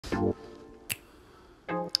For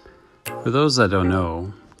those that don't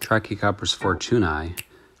know, Trachycarpus fortunei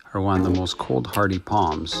are one of the most cold hardy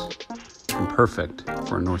palms and perfect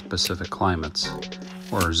for North Pacific climates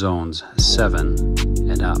or zones 7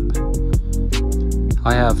 and up.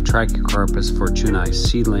 I have Trachycarpus fortunei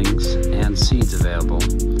seedlings and seeds available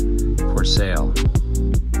for sale.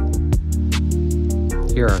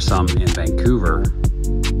 Here are some in Vancouver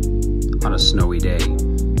on a snowy day.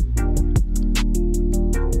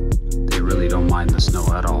 They really don't mind the snow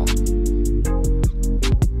at all.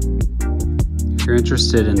 If you're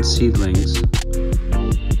interested in seedlings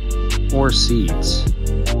or seeds,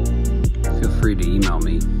 feel free to email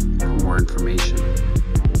me for more information.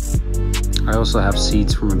 I also have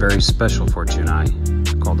seeds from a very special fortunei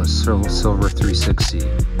called a Silver 360,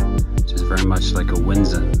 which is very much like a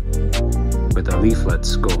Windsor, where the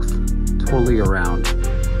leaflets go totally around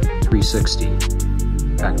 360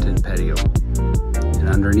 back to the petio, and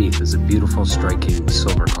underneath is a beautiful striking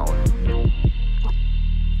silver color.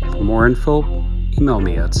 For more info, email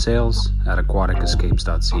me at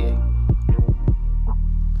sales@aquaticescapes.ca.